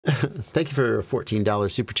Thank you for a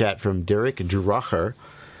 $14 super chat from Derek Drucker.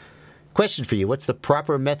 Question for you. What's the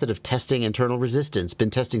proper method of testing internal resistance? Been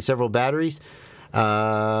testing several batteries.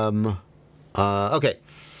 Okay.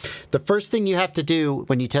 The first thing you have to do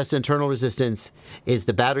when you test internal resistance is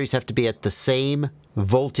the batteries have to be at the same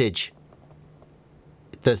voltage.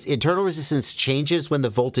 The internal resistance changes when the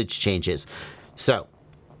voltage changes. So,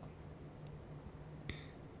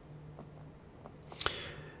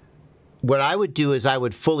 what I would do is I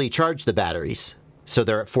would fully charge the batteries. So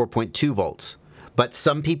they're at 4.2 volts. But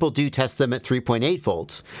some people do test them at 3.8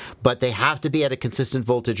 volts. But they have to be at a consistent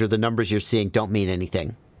voltage or the numbers you're seeing don't mean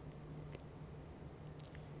anything.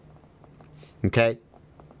 Okay?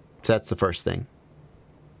 So that's the first thing.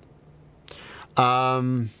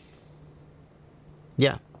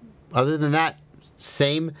 Yeah. Other than that,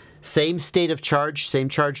 same state of charge, same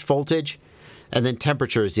charged voltage. And then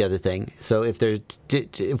temperature is the other thing. So if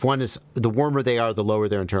one is, the warmer they are, the lower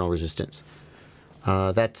their internal resistance.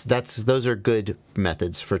 Those are good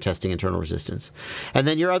methods for testing internal resistance. And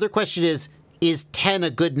then your other question is 10 a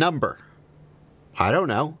good number? I don't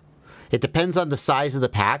know. It depends on the size of the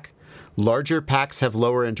pack. Larger packs have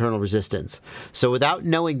lower internal resistance. So without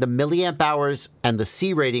knowing the milliamp hours and the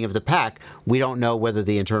C rating of the pack, we don't know whether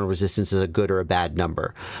the internal resistance is a good or a bad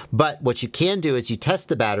number. But what you can do is you test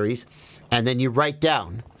the batteries and then you write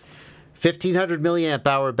down 1500 milliamp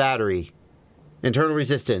hour battery, internal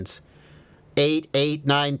resistance, 8, 8,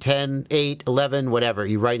 9, 10, 8, 11, whatever.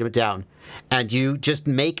 You write it down. And you just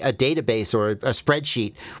make a database or a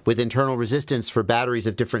spreadsheet with internal resistance for batteries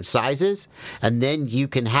of different sizes. And then you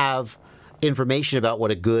can have information about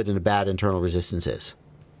what a good and a bad internal resistance is.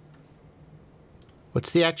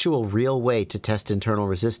 What's the actual real way to test internal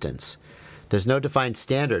resistance? There's no defined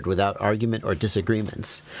standard without argument or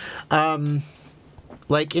disagreements.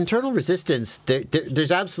 Like internal resistance,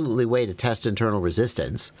 there's absolutely a way to test internal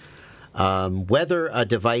resistance. Whether a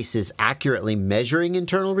device is accurately measuring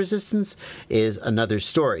internal resistance is another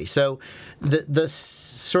story. So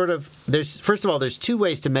first of all, there's two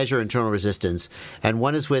ways to measure internal resistance, and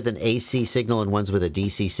one is with an AC signal and one's with a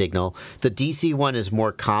DC signal. The DC one is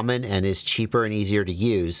more common and is cheaper and easier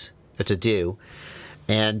to do.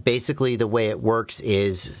 And basically the way it works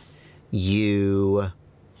is you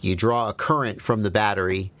draw a current from the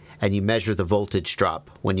battery and you measure the voltage drop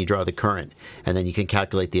when you draw the current, and then you can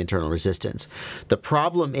calculate the internal resistance. The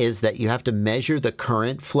problem is that you have to measure the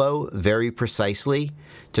current flow very precisely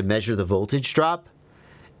to measure the voltage drop,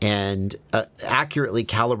 and accurately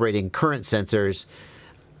calibrating current sensors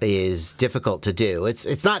is difficult to do.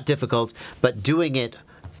 It's not difficult, but doing it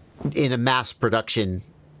in a mass production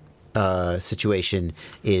situation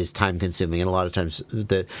is time consuming, and a lot of times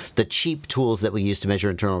the cheap tools that we use to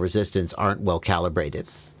measure internal resistance aren't well calibrated.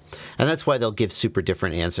 And that's why they'll give super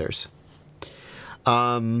different answers.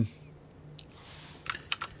 If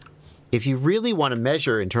you really want to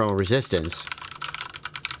measure internal resistance,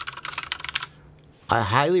 I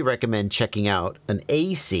highly recommend checking out an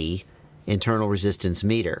AC internal resistance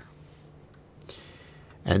meter.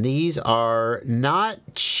 And these are not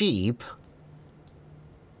cheap,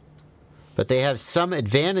 but they have some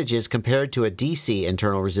advantages compared to a DC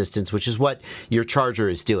internal resistance, which is what your charger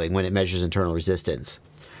is doing when it measures internal resistance.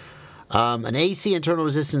 An AC internal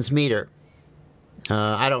resistance meter.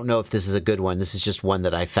 I don't know if this is a good one. This is just one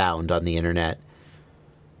that I found on the internet.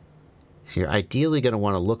 You're ideally going to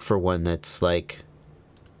want to look for one that's like,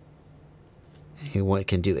 you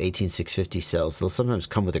can do 18650 cells. They'll sometimes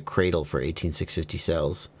come with a cradle for 18650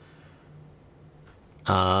 cells.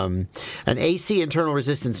 An AC internal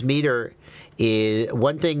resistance meter is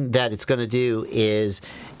one thing that it's going to do is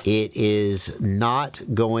it is not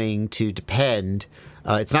going to depend.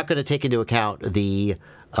 It's not going to take into account the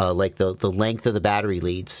length of the battery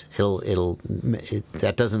leads.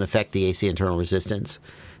 That doesn't affect the AC internal resistance,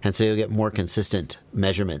 and so you'll get more consistent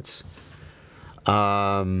measurements.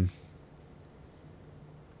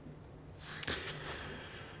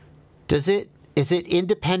 Is it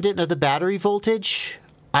independent of the battery voltage?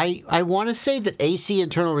 I want to say that AC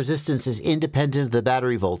internal resistance is independent of the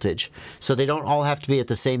battery voltage, so they don't all have to be at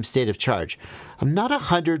the same state of charge. I'm not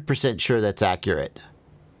 100% sure that's accurate.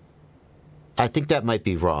 I think that might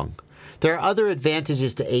be wrong. There are other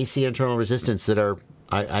advantages to AC internal resistance that are,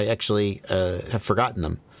 I actually have forgotten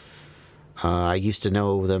them. I used to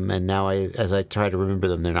know them, and now as I try to remember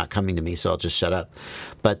them, they're not coming to me, so I'll just shut up.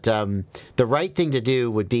 But the right thing to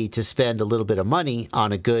do would be to spend a little bit of money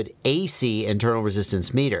on a good AC internal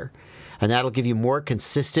resistance meter, and that'll give you more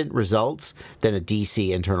consistent results than a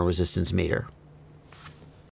DC internal resistance meter.